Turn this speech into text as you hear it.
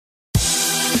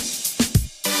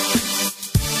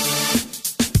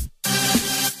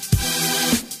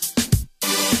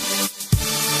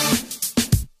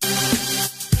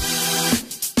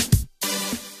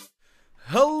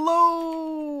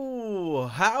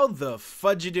How the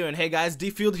fudge you doing? Hey guys,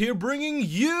 D-Field here bringing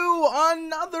you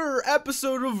another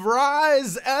episode of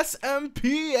Rise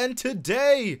SMP, and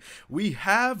today we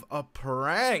have a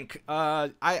prank.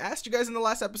 I asked you guys in the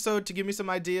last episode to give me some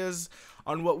ideas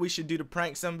on what we should do to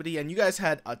prank somebody, and you guys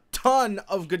had a ton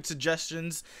of good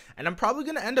suggestions, and I'm probably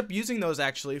gonna end up using those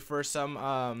actually for some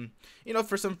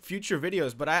for some future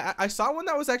videos. But I saw one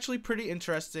that was actually pretty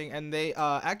interesting, and they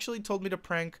actually told me to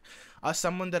prank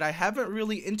someone that I haven't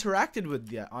really interacted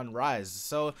with yet on Rise,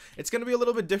 so it's gonna be a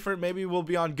little bit different. Maybe we'll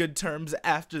be on good terms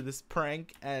after this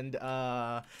prank, and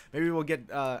maybe we'll get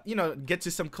get to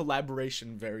some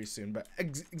collaboration very soon. But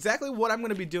exactly what I'm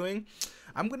gonna be doing,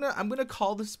 I'm gonna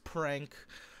call this prank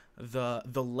the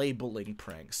labeling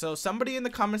prank. So somebody in the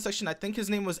comment section, I think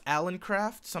his name was Alan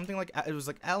Craft, something like it was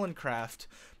like Alan Craft,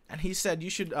 and he said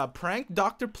you should prank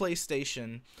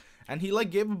DrPlayStation. And he like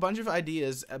gave a bunch of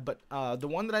ideas, but the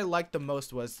one that I liked the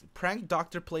most was prank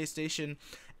DrPlayStation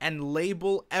and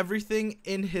label everything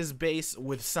in his base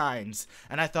with signs.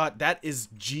 And I thought that is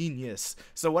genius.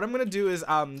 So what I'm gonna do is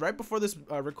right before this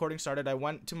recording started, I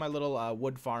went to my little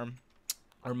wood farm,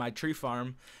 or my tree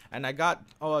farm, and I got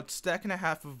a stack and a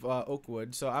half of oak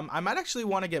wood. So I might actually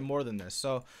want to get more than this.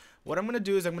 So what I'm gonna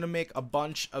do is I'm gonna make a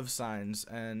bunch of signs,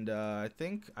 and I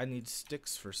think I need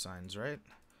sticks for signs, right?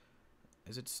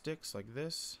 Is it sticks like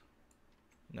this?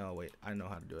 No, wait, I know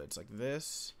how to do it. It's like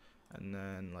this, and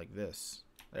then like this.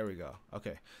 There we go.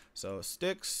 Okay, so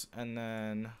sticks, and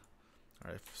then,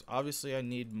 all right, obviously I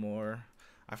need more.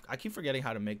 I keep forgetting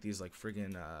how to make these like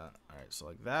friggin', all right, so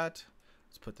like that.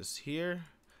 Let's put this here,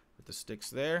 put the sticks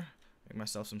there, make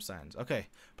myself some signs. Okay,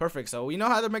 perfect. So we know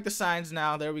how to make the signs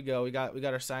now. There we go. We got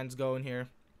our signs going here.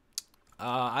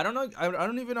 I don't know. I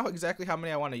don't even know exactly how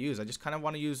many I want to use. I just kind of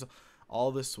want to use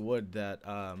all this wood that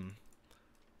I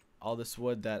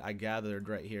gathered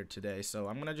right here today. So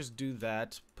I'm gonna just do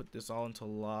that. Put this all into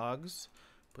logs.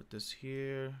 Put this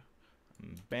here.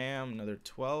 Bam, another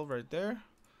 12 right there,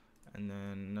 and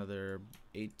then another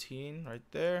 18 right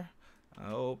there.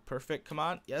 Oh, perfect. Come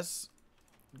on. Yes.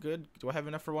 Good. Do I have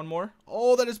enough for one more?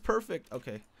 Oh, that is perfect.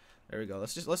 Okay. There we go.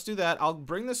 Let's do that. I'll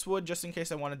bring this wood just in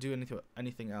case I want to do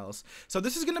anything else. So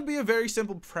this is gonna be a very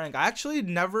simple prank.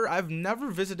 I've never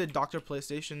visited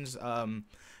DrPlayStation's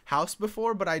house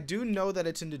before, but I do know that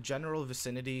it's in the general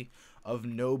vicinity of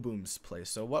Noboom's place.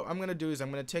 So what I'm gonna do is I'm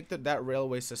gonna take that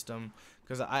railway system,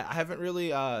 because I haven't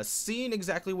really seen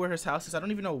exactly where his house is. I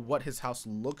don't even know what his house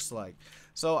looks like.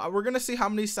 So we're gonna see how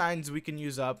many signs we can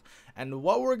use up, and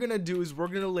what we're gonna do is we're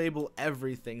gonna label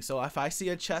everything. So if I see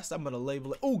a chest, I'm gonna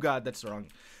label it. Oh god, that's wrong.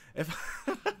 If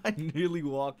I nearly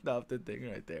walked off the thing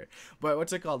right there. But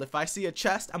what's it called? If I see a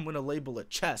chest, I'm gonna label it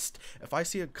chest. If I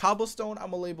see a cobblestone,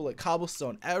 I'm gonna label it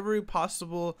cobblestone. Every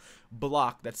possible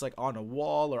block that's like on a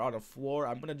wall or on a floor,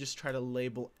 I'm gonna just try to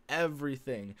label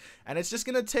everything. And it's just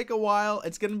gonna take a while.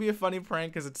 It's gonna be a funny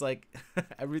prank because it's like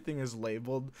everything is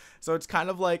labeled. So it's kind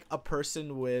of like a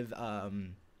person with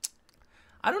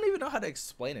I don't even know how to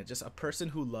explain it. Just a person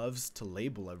who loves to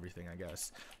label everything, I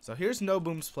guess. So here's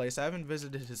Noboom's place. I haven't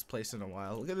visited his place in a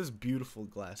while. Look at this beautiful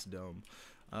glass dome.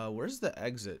 Where's the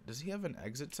exit? Does he have an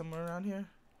exit somewhere around here?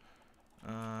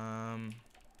 I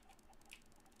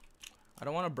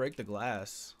don't want to break the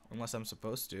glass unless I'm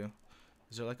supposed to.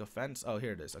 Is there like a fence? Oh,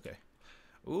 here it is. Okay.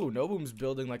 Ooh, Noboom's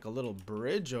building like a little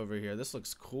bridge over here. This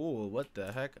looks cool. What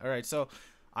the heck? All right, so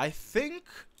I think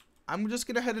I'm just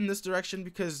gonna head in this direction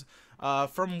because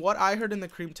from what I heard in the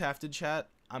Cream Tafted chat,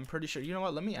 I'm pretty sure. You know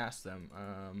what? Let me ask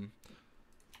them.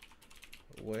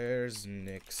 Where's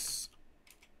Nick's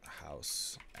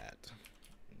house at?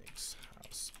 Nick's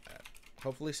house at.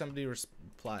 Hopefully somebody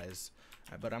replies.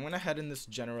 But I'm gonna head in this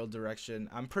general direction.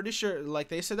 I'm pretty sure, like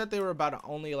they said that they were about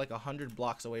only like 100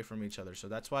 blocks away from each other, so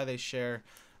that's why they share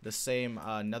the same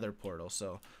nether portal.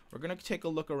 So we're gonna take a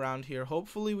look around here.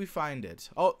 Hopefully we find it.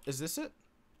 Oh, is this it?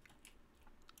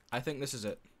 I think this is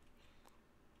it.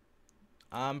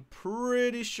 I'm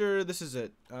pretty sure this is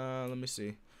it. Let me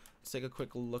see. Let's take a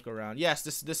quick look around. Yes,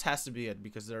 this has to be it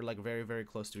because they're like very, very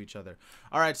close to each other.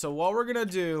 All right, so what we're gonna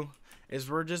do is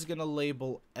we're just gonna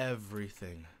label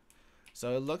everything.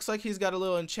 So it looks like he's got a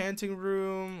little enchanting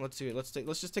room. Let's see. Let's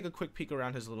just take a quick peek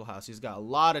around his little house. He's got a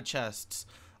lot of chests.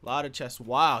 A lot of chests.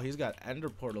 Wow, he's got ender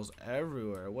portals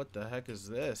everywhere. What the heck is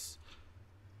this?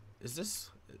 Is this?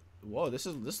 Whoa, this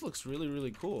looks really,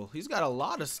 really cool. He's got a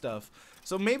lot of stuff.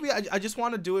 So maybe I just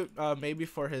want to do it maybe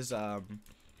for his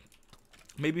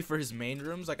main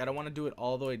rooms. Like I don't want to do it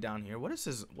all the way down here. What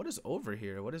is over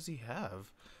here? What does he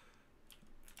have?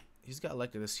 He's got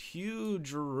like this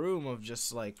huge room of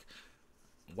just like,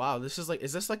 wow, this is like,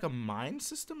 is this like a mine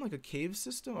system, like a cave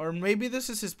system? Or maybe this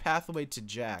is his pathway to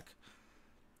Jack.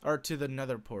 or to the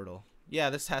nether portal. Yeah,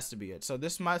 this has to be it. So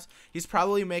he's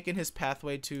probably making his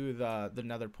pathway to the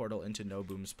nether portal into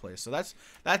Noboom's place. So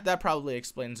that probably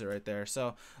explains it right there.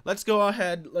 So let's go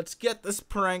ahead, let's get this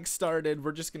prank started.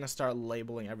 We're just gonna start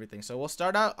labeling everything. So we'll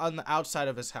start out on the outside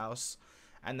of his house,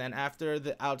 and then after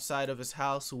the outside of his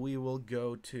house, we will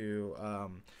go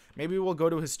to maybe we'll go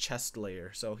to his chest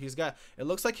layer. So it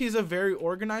looks like he's a very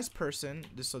organized person.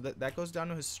 So that goes down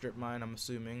to his strip mine, I'm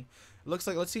assuming. It looks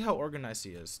like, let's see how organized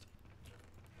he is.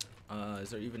 Is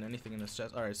there even anything in this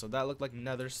chest? Alright, so that looked like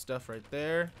nether stuff right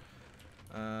there.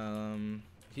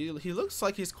 He looks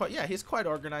like he's quite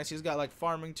organized. He's got like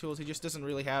farming tools. He just doesn't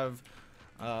really have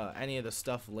any of the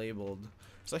stuff labeled.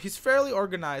 So he's fairly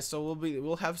organized, so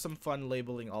we'll have some fun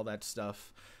labeling all that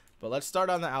stuff. But let's start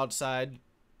on the outside.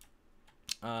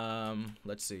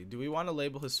 Let's see. Do we want to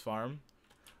label his farm?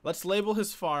 Let's label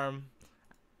his farm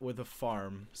with a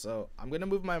farm. So I'm gonna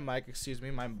move my mic, excuse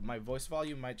me, my voice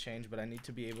volume might change, but I need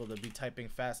to be able to be typing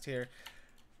fast here.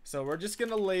 So we're just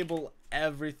gonna label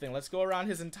everything. Let's go around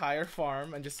his entire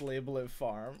farm and just label it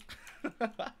farm.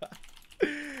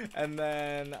 And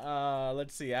then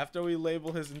let's see, after we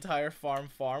label his entire farm,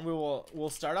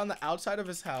 we'll start on the outside of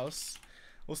his house.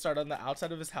 We'll start on the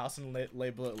outside of his house and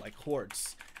label it like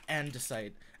quartz,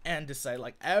 andesite,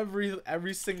 like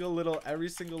every single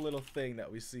little thing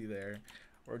that we see there.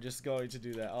 We're just going to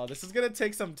do that. Oh, this is gonna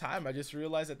take some time. I just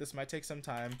realized that this might take some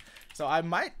time, so I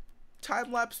might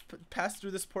time-lapse pass through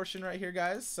this portion right here,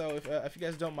 guys. So if you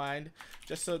guys don't mind,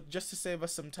 just to save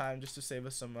us some time, just to save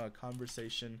us some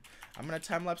conversation, I'm gonna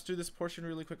time-lapse through this portion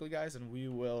really quickly, guys, and we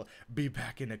will be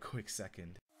back in a quick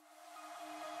second.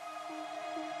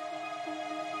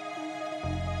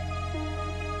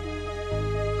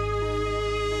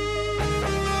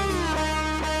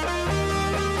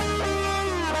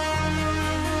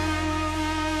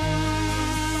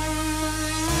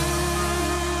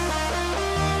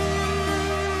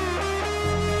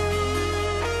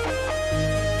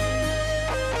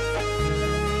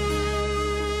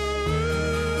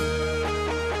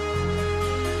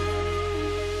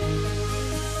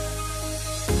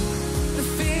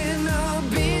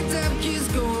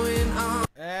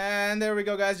 And there we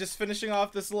go, guys, just finishing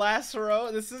off this last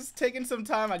row. This is taking some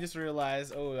time. I just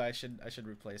realized, oh, I should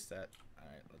replace that. All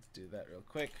right, let's do that real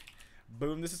quick.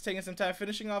 Boom, this is taking some time,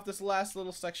 finishing off this last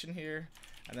little section here,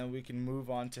 and then we can move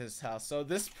on to his house. So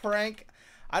this prank,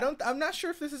 I'm not sure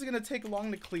if this is gonna take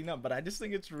long to clean up, but I just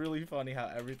think it's really funny how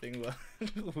everything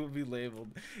will be labeled.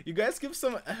 You guys give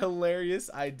some hilarious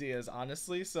ideas,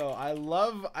 honestly. So I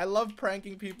love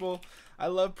pranking people. I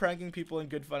love pranking people in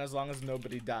good fun as long as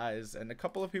nobody dies. And a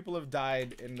couple of people have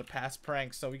died in the past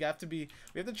pranks, so we have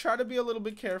to try to be a little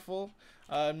bit careful.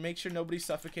 Make sure nobody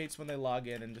suffocates when they log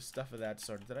in and just stuff of that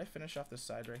sort. Did I finish off this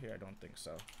side right here? I don't think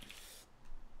so.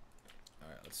 All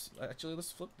right,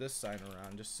 let's flip this sign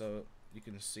around just so you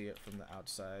can see it from the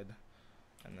outside,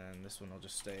 and then this one will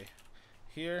just stay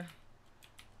here.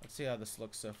 Let's see how this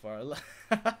looks so far.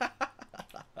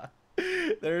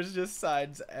 There's just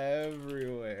signs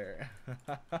everywhere.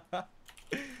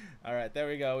 All right, there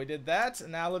we go. We did that.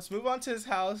 Now let's move on to his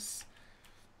house.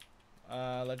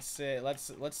 Let's say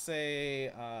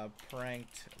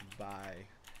pranked by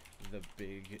the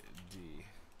Big D.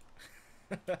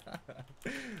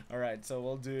 All right, so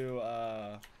we'll do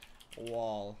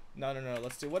wall. No,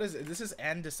 let's do, what is it? This is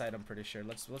andesite, I'm pretty sure.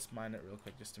 Let's mine it real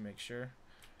quick just to make sure,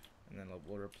 and then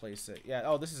we'll replace it. Yeah,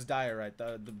 oh, this is diorite.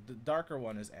 The darker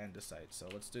one is andesite, so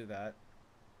let's do that.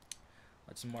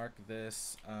 Let's mark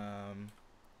this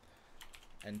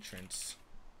entrance.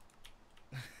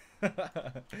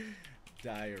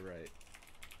 Diorite.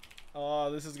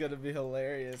 Oh, this is gonna be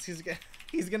hilarious. He's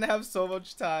gonna have so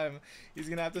much time. He's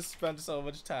gonna have to spend so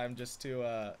much time just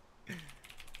to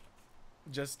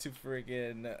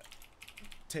friggin'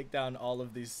 take down all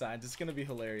of these signs. It's gonna be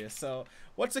hilarious. So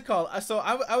what's it called? So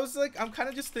I was like, I'm kind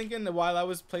of just thinking while I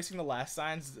was placing the last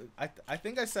signs, I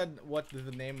think I said what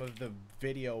the name of the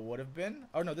video would have been.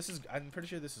 Oh no, I'm pretty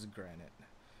sure this is granite.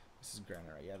 This is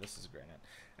granite, right? Yeah, this is granite.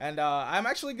 And I'm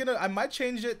actually gonna, I might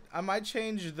change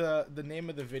the name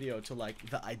of the video to like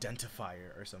the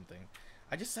identifier or something.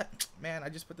 I just said, man, I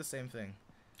just put the same thing.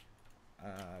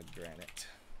 Granite.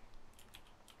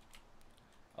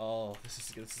 Oh, this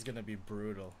is gonna be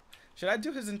brutal. Should I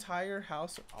do his entire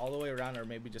house all the way around, or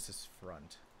maybe just his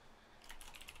front?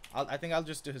 I think I'll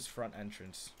just do his front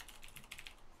entrance.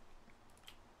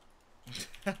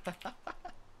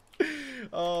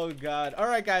 Oh god.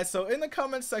 Alright guys, so in the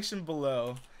comment section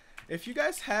below, if you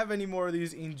guys have any more of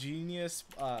these ingenious,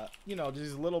 you know,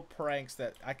 these little pranks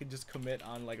that I could just commit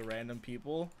on like random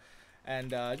people,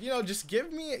 and you know, just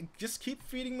keep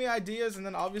feeding me ideas, and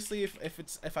then obviously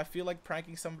if I feel like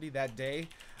pranking somebody that day,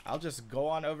 I'll just go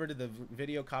on over to the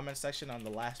video comment section on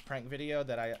the last prank video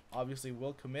that I obviously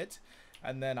will commit,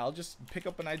 and then I'll just pick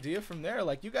up an idea from there.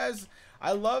 Like, you guys,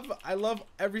 I love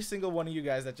every single one of you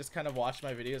guys that just kind of watch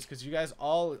my videos, because you guys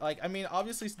all, like, I mean,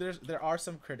 obviously there are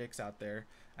some critics out there,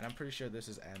 and I'm pretty sure this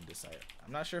is andesite.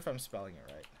 I'm not sure if I'm spelling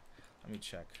it right. Let me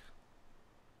check.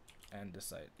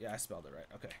 Andesite. Yeah, I spelled it right.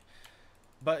 Okay.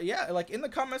 But yeah, like, in the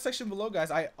comment section below,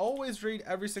 guys, I always read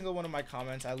every single one of my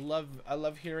comments. I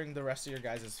love hearing the rest of your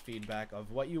guys' feedback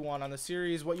of what you want on the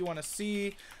series, what you want to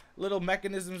see, little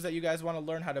mechanisms that you guys want to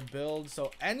learn how to build.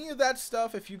 So any of that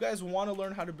stuff, if you guys want to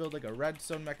learn how to build like a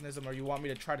redstone mechanism, or you want me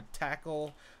to try to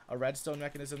tackle a redstone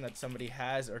mechanism that somebody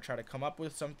has, or try to come up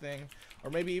with something, or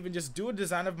maybe even just do a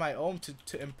design of my own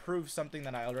to improve something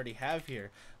that I already have here,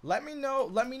 let me know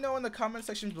in the comment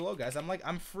section below, guys.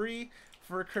 I'm free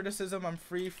for criticism. I'm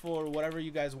free for whatever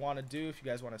you guys want to do. If you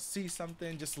guys want to see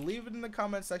something, just leave it in the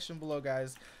comment section below,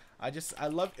 guys. I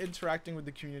love interacting with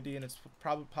the community, and it's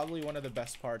probably one of the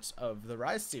best parts of the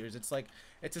Rise series. It's like,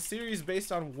 it's a series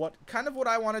based on what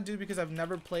I want to do, because I've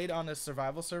never played on a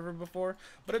survival server before,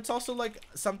 but it's also like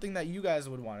something that you guys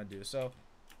would want to do. So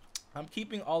I'm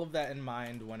keeping all of that in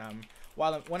mind when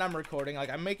I'm recording. Like,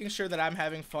 I'm making sure that I'm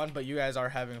having fun, but you guys are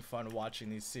having fun watching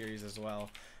these series as well.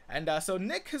 And so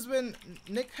Nick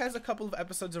has a couple of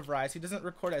episodes of Rise. He doesn't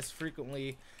record as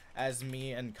frequently as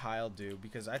me and Kyle do,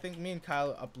 because I think me and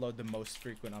Kyle upload the most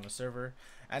frequent on the server.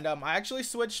 And I actually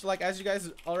switched, like, as you guys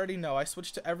already know, I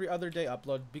switched to every other day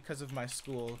upload because of my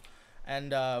school.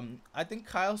 And I think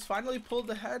Kyle's finally pulled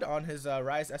ahead on his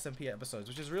Rise SMP episodes,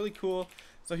 which is really cool.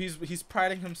 So he's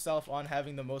priding himself on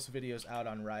having the most videos out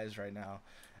on Rise right now.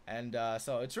 And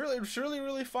so it's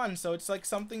really fun. So it's like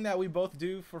something that we both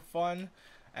do for fun,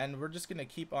 and we're just gonna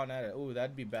keep on at it. Ooh,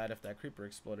 that'd be bad if that creeper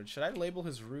exploded. Should I label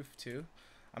his roof too?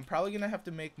 I'm probably gonna have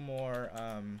to make more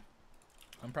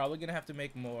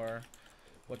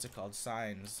what's it called,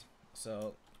 signs.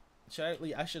 So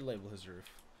I should label his roof.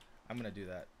 I'm gonna do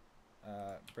that.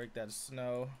 Break that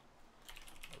snow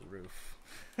roof.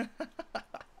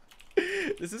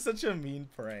 This is such a mean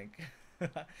prank.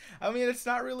 I mean, it's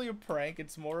not really a prank,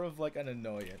 it's more of like an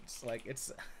annoyance. Like,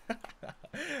 it's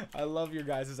I love your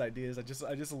guys' ideas. I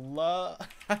just love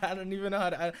I don't even know how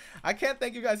to I can't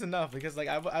thank you guys enough, because like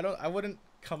I wouldn't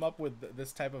come up with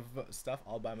this type of stuff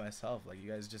all by myself. Like,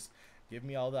 you guys just give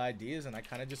me all the ideas, and I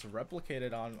kind of just replicate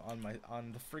it on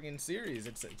the friggin' series.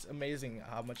 It's amazing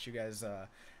how much you guys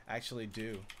actually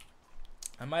do.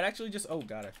 I might actually just, oh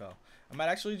god, I fell. I might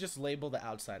actually just label the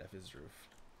outside of his roof.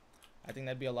 I think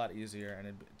that'd be a lot easier, and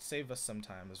it'd save us some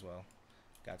time as well.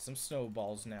 Got some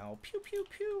snowballs now. Pew pew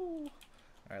pew.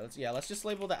 All right, let's just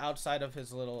label the outside of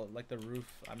his little, like, the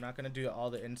roof. I'm not gonna do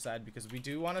all the inside, because we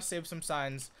do want to save some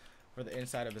signs for the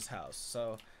inside of his house.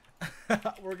 So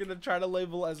we're gonna try to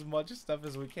label as much stuff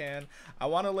as we can. I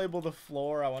want to label the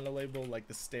floor. I want to label like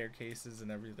the staircases and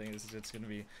everything. This is just gonna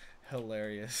be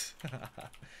hilarious.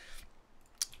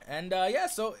 And yeah,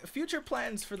 so future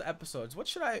plans for the episodes. What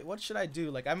should I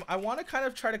do? Like, I want to kind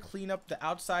of try to clean up the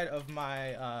outside of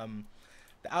my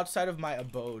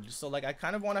abode. So like, I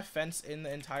kind of want to fence in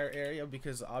the entire area,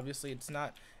 because obviously it's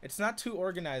not too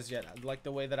organized yet, like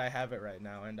the way that I have it right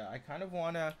now. And I kind of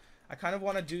want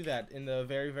to do that in the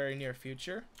very near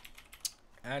future.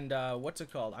 And what's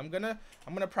it called? I'm gonna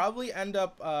probably end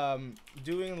up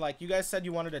doing, like, you guys said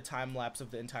you wanted a time lapse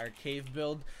of the entire cave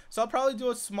build, so I'll probably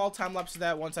do a small time lapse of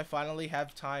that once I finally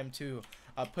have time to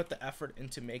put the effort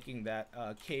into making that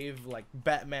cave, like,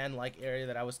 Batman like area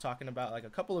that I was talking about like a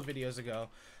couple of videos ago.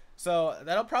 So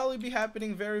that'll probably be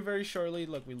happening very shortly.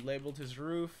 Look, we labeled his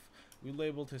roof, we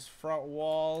labeled his front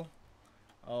wall.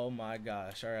 Oh my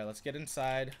gosh. All right, let's get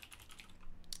inside.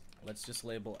 Let's just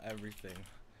label everything.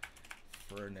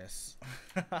 Furnace.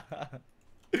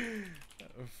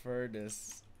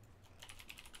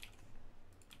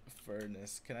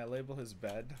 Furnace. Can I label his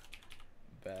bed?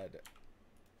 Bed.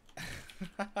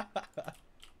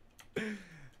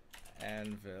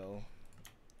 Anvil.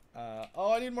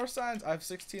 Oh, I need more signs. I have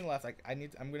 16 left.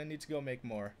 I'm gonna need to go make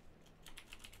more.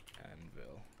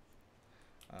 Anvil.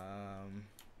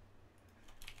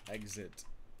 Exit.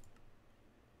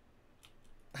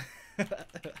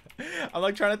 I'm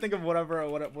like trying to think of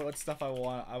what stuff I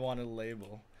want to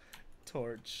label.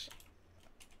 Torch.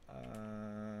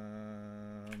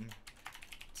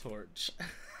 Torch.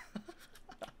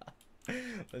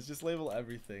 Let's just label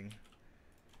everything.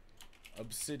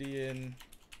 Obsidian.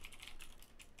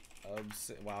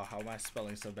 Wow, how am I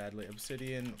spelling so badly?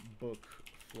 Obsidian book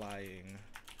flying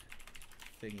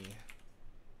thingy.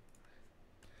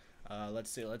 Let's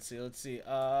see. What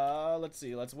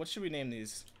should we name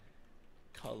these?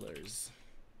 Colors.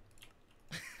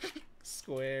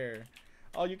 Square.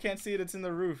 Oh, you can't see it. It's in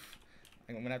the roof.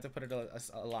 I'm gonna have to put it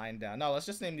a line down. No, let's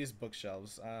just name these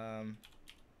bookshelves. Come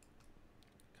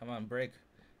on, break.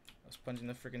 I was punching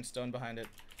the freaking stone behind it.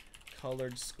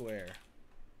 Colored square.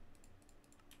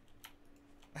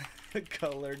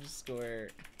 Colored square.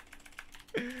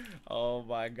 Oh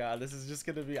my god, this is just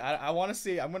gonna be. I want to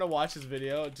see. I'm gonna watch his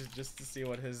video just to see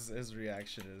what his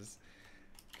reaction is.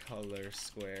 Color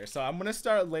square. So I'm gonna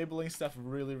start labeling stuff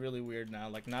really weird now,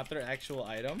 like not their actual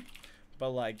item, but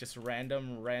like just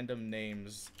random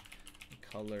names.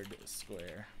 Colored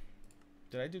square.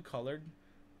 Did I do colored?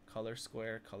 Color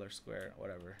square,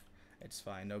 whatever. It's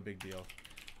fine, no big deal.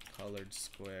 Colored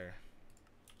square.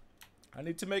 I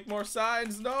need to make more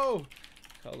signs. No.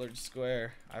 Colored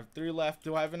square. I have 3 left.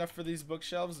 Do I have enough for these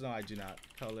bookshelves? No, I do not.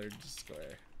 Colored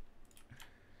square.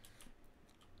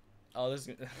 Oh, there's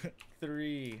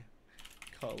 3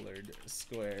 colored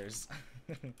squares.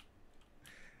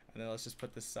 And then let's just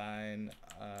put the sign.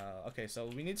 Okay, so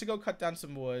we need to go cut down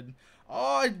some wood.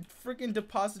 Oh, I freaking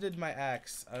deposited my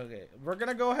axe. Okay, we're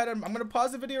gonna go ahead and I'm gonna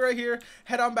pause the video right here,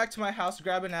 head on back to my house,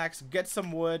 grab an axe, get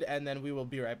some wood, and then we will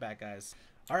be right back, guys.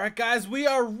 Alright guys, we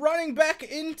are running back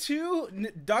into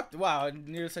wow, I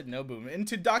nearly said no boom.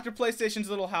 Into DrPlayStation's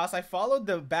little house. I followed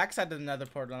the backside of the nether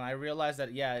portal and I realized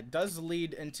that, yeah, it does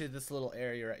lead into this little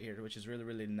area right here, which is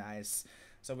really nice.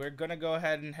 So we're gonna go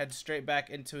ahead and head straight back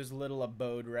into his little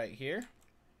abode right here.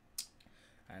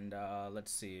 And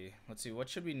let's see, what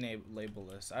should we label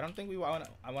this? I don't think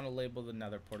I want to label the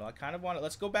nether portal. I kind of want to,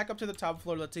 let's go back up to the top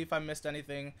floor. Let's see if I missed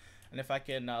anything and if I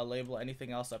can label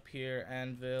anything else up here.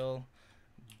 Anvil.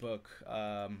 Book,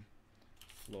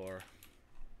 floor.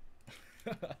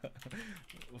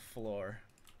 Floor.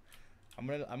 I'm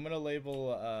gonna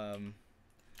label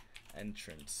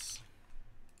entrance.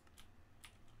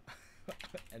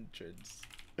 Entrance.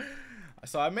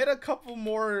 So I made a couple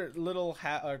more little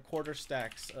quarter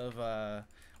stacks of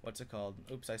what's it called?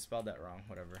 Oops, I spelled that wrong.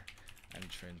 Whatever.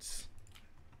 Entrance.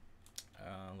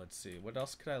 Let's see. What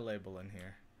else could I label in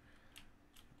here?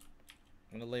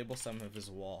 I'm gonna label some of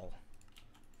his wall.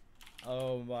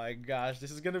 Oh my gosh, this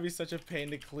is gonna be such a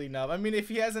pain to clean up. I mean, if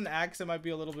he has an axe, it might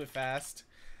be a little bit fast,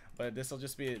 but this will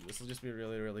just be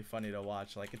really funny to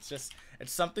watch. Like it's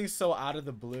something so out of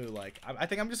the blue. Like I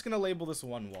think I'm just gonna label this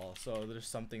one wall. So there's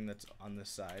something that's on this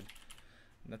side.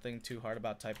 Nothing too hard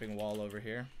about typing wall over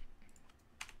here.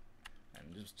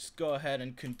 And just go ahead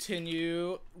and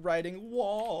continue writing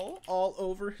wall all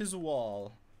over his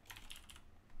wall.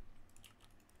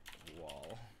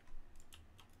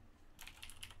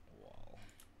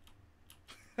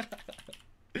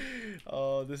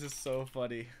 Oh, this is so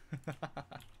funny.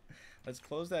 Let's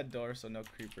close that door so no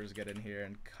creepers get in here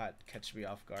and catch me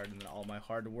off guard, and then all my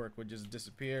hard work would just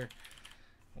disappear.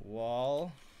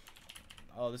 Wall.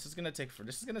 Oh, this is gonna take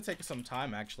some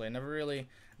time actually. I never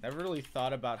really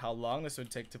thought about how long this would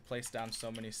take to place down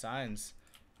so many signs.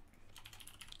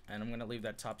 And I'm gonna leave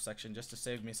that top section just to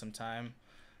save me some time.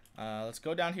 Let's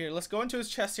go down here. Let's go into his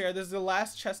chest here. This is the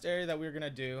last chest area that we're gonna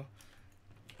do.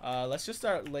 Let's just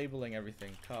start labeling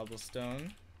everything.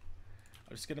 Cobblestone.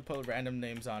 I'm just gonna put random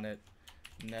names on it.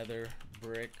 Nether,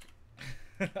 brick,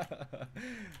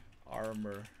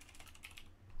 armor,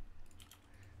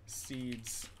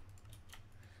 seeds,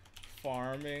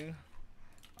 farming,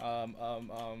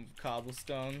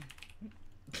 cobblestone,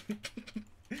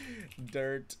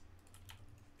 dirt,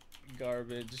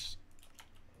 garbage,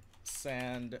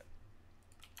 sand,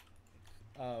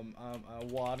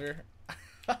 water.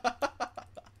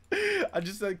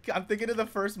 I'm thinking of the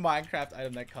first Minecraft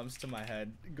item that comes to my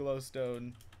head.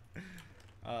 Glowstone.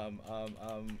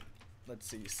 Let's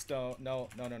see. Stone. No,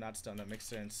 not stone. That makes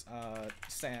sense.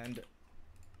 Sand.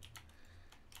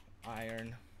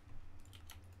 Iron.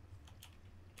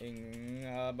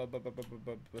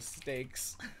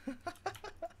 Steaks.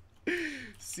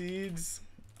 Seeds.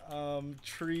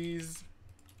 Trees.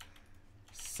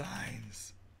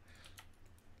 Signs.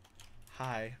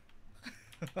 Hi.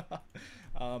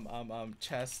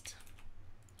 Chest.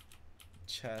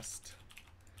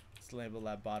 Let's label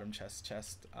that bottom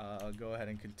chest. I'll go ahead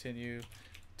and continue.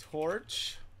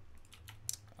 Torch.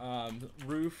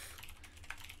 Roof.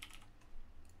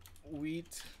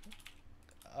 Wheat.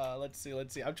 Let's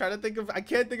see. I'm trying to think of. I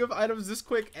can't think of items this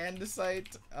quick.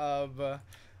 Andesite.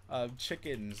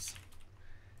 Chickens.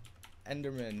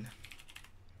 Enderman.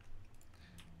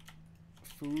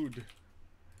 Food.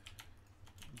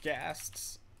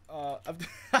 Ghasts.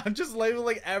 I'm just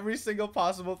labeling every single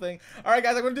possible thing. Alright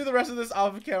guys, I'm gonna do the rest of this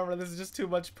off camera. This is just too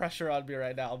much pressure on me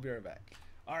right now. I'll be right back.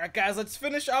 Alright guys, let's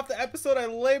finish off the episode. I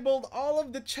labeled all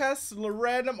of the chests,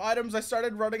 random items. I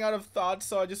started running out of thoughts,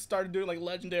 so I just started doing like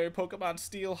legendary Pokemon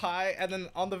Steel High. And then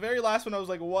on the very last one, I was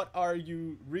like, what are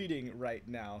you reading right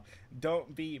now?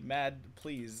 Don't be mad,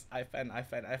 please. I fen.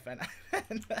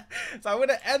 So I'm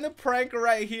gonna end the prank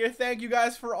right here. Thank you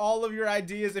guys for all of your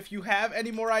ideas. If you have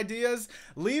any more ideas,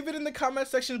 leave it in the comment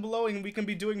section below and we can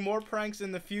be doing more pranks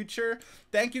in the future.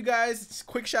 Thank you guys.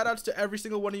 Quick shout outs to every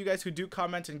single one of you guys who do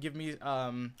comment and give me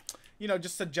you know,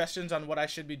 just suggestions on what I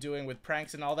should be doing with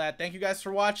pranks and all that. Thank you guys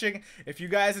for watching. If you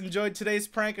guys enjoyed today's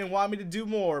prank and want me to do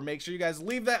more, make sure you guys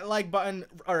leave that like button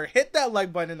or hit that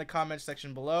like button in the comment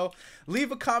section below.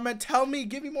 Leave a comment, tell me,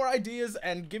 give me more ideas,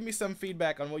 and give me some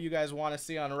feedback on what you guys want to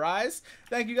see on Rise.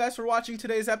 Thank you guys for watching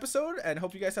today's episode and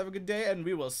hope you guys have a good day, and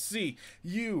we will see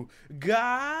you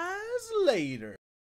guys later.